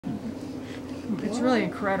it's really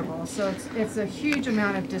incredible. So it's a huge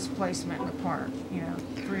amount of displacement in the park,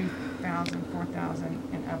 3,000, 4,000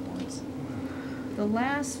 and upwards. The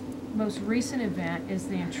most recent event is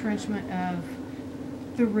the entrenchment of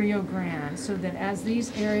the Rio Grande, so that as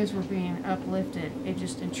these areas were being uplifted, it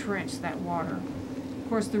just entrenched that water. Of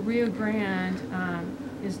course, the Rio Grande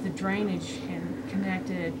is the drainage and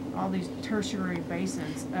connected all these tertiary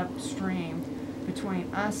basins upstream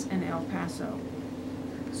between us and El Paso.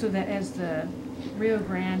 So that as the Rio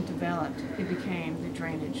Grande developed, it became the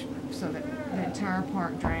drainage, so that the entire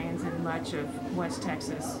park drains and much of West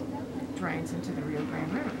Texas drains into the Rio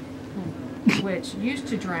Grande River, which used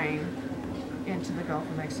to drain into the Gulf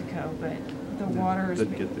of Mexico, but the water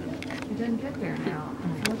doesn't get there. It doesn't get there now,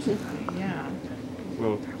 unfortunately. Yeah.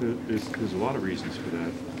 Well, there's a lot of reasons for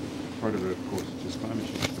that. Part of it, of course, is just climate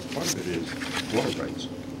change, but part of it is water rights.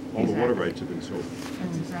 All the water rights have been sold.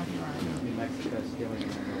 That's exactly right. New Mexico's stealing our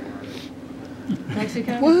water.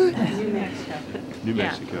 Mexico? What? New Mexico. New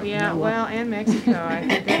Mexico. Yeah, well, and Mexico. I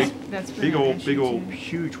think that's been Big old, too.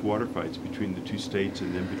 huge water fights between the two states,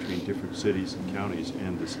 and then between different cities and counties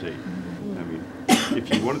and the state. I mean,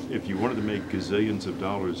 if you wanted to make gazillions of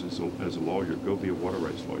dollars as a lawyer, go be a water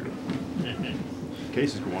rights lawyer.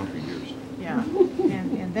 Cases go on for years. Yeah,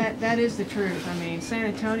 and that is the truth. I mean, San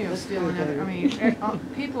Antonio is still another. I mean,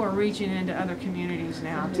 people are reaching into other communities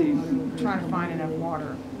now to try to find enough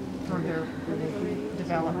water for their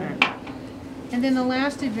development. And then the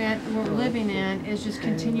last event we're living in is just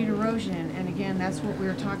continued erosion. And again, that's what we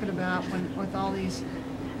were talking about with all these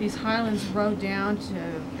highlands rode down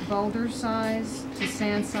to boulder size, to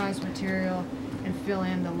sand size material, and fill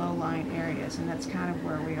in the low-lying areas. And that's kind of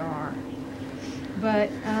where we are. But,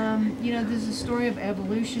 there's a story of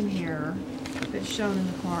evolution here that's shown in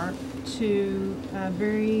the park to a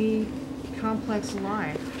very complex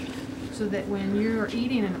life. So that when you're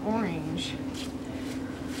eating an orange,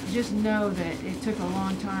 just know that it took a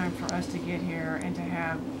long time for us to get here and to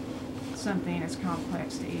have something as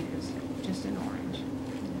complex to eat as just an orange.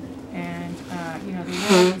 And, the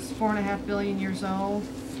world is 4.5 billion years old.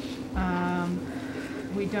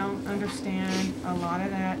 We don't understand a lot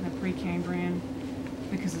of that in the Precambrian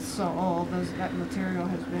because it's so old. That material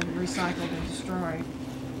has been recycled and destroyed.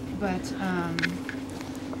 But,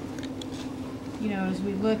 as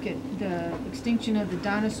we look at the extinction of the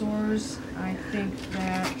dinosaurs, I think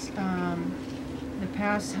that the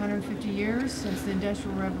past 150 years since the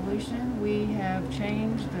Industrial Revolution, we have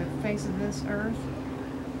changed the face of this earth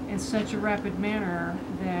in such a rapid manner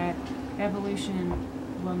that evolution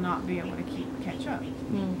will not be able to catch up.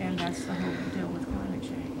 And that's the whole deal with climate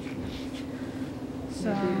change.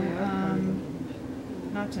 So,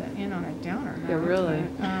 not to end on a downer note. Yeah, really.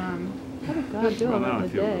 What did God do on the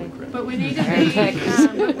day? But we need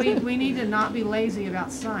to be, we need to not be lazy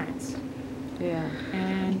about science. Yeah.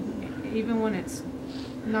 And even when it's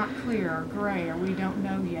not clear or gray or we don't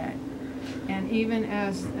know yet. And even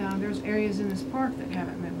as there's areas in this park that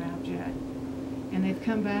haven't been mapped yet. And they've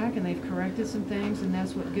come back and they've corrected some things, and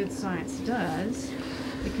that's what good science does.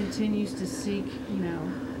 It continues to seek,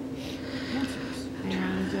 answers.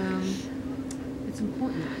 And it's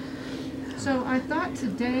important. So I thought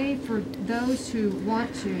today, for those who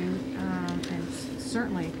want to, and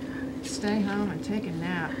certainly stay home and take a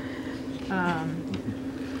nap,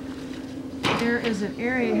 there is an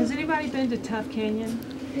area. Has anybody been to Tough Canyon?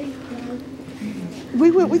 We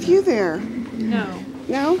went with you there. No.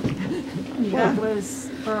 No? That was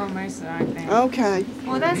Burro Mesa, I think. Okay.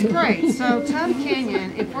 Well, that's great. So Tough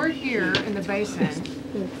Canyon, if we're here in the basin,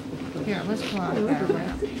 here, let's pull out that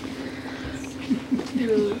map.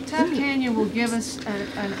 Tough Canyon will give us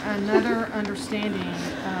another understanding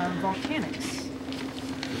of volcanics.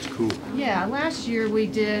 It's cool. Yeah, last year we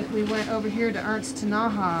went over here to Ernst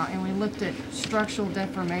Tanaja and we looked at structural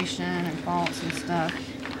deformation and faults and stuff,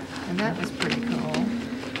 and that was pretty cool.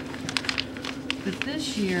 But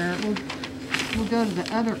this year we'll go to the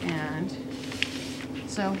other end.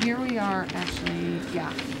 So here we are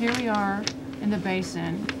here we are in the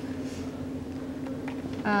basin.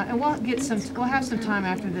 And we'll have some time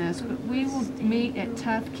after this, but we will meet at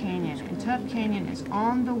Tough Canyon, and Tough Canyon is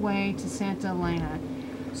on the way to Santa Elena.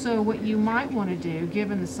 So what you might want to do,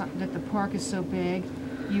 given that the park is so big,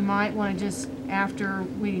 you might want to just, after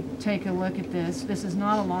we take a look at this is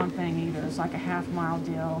not a long thing either, it's like a half-mile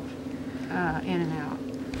deal, in and out.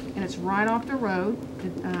 And it's right off the road.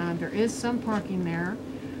 There is some parking there,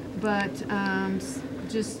 but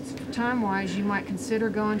just time-wise, you might consider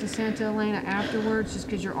going to Santa Elena afterwards, just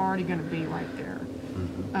because you're already going to be right there.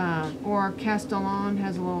 Or Castellon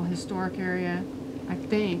has a little historic area, I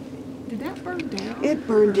think. Did that burn down? It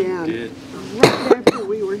burned down. It did. Right after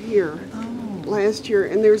we were here. Oh. last year,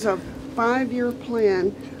 and there's a 5-year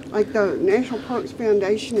plan. Like the National Parks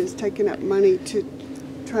Foundation is taking up money to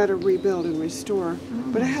try to rebuild and restore.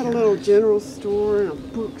 But it had a little general store and a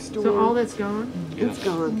bookstore. So all that's gone? It's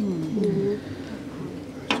gone.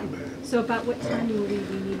 Mhm. So about what time will we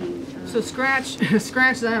be needing? So scratch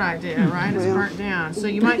that idea, right? It's Well. burnt down. So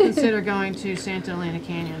you might consider going to Santa Elena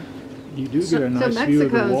Canyon. You do So- get a so nice view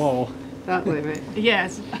of the Mexico's- wall. Wait a minute.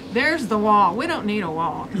 Yes, there's the wall. We don't need a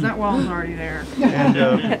wall because that wall's already there.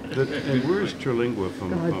 And where is Terlingua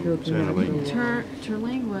from Santa Elena?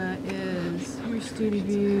 Terlingua is, here's Studio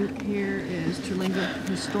View, here is Terlingua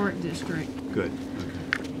Historic District, Good,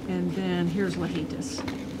 and then here's Lajitas.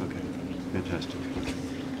 okay, fantastic.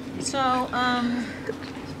 So, I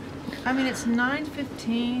mean, it's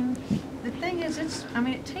 9:15. The thing is,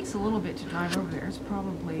 it takes a little bit to drive over there. It's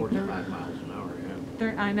probably 45 miles an hour,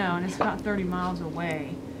 yeah. I know, and it's about 30 miles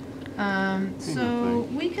away. So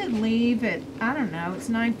nothing. we could leave at, I don't know, it's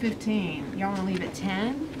 9:15. Y'all wanna leave at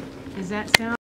 10? Does that sound?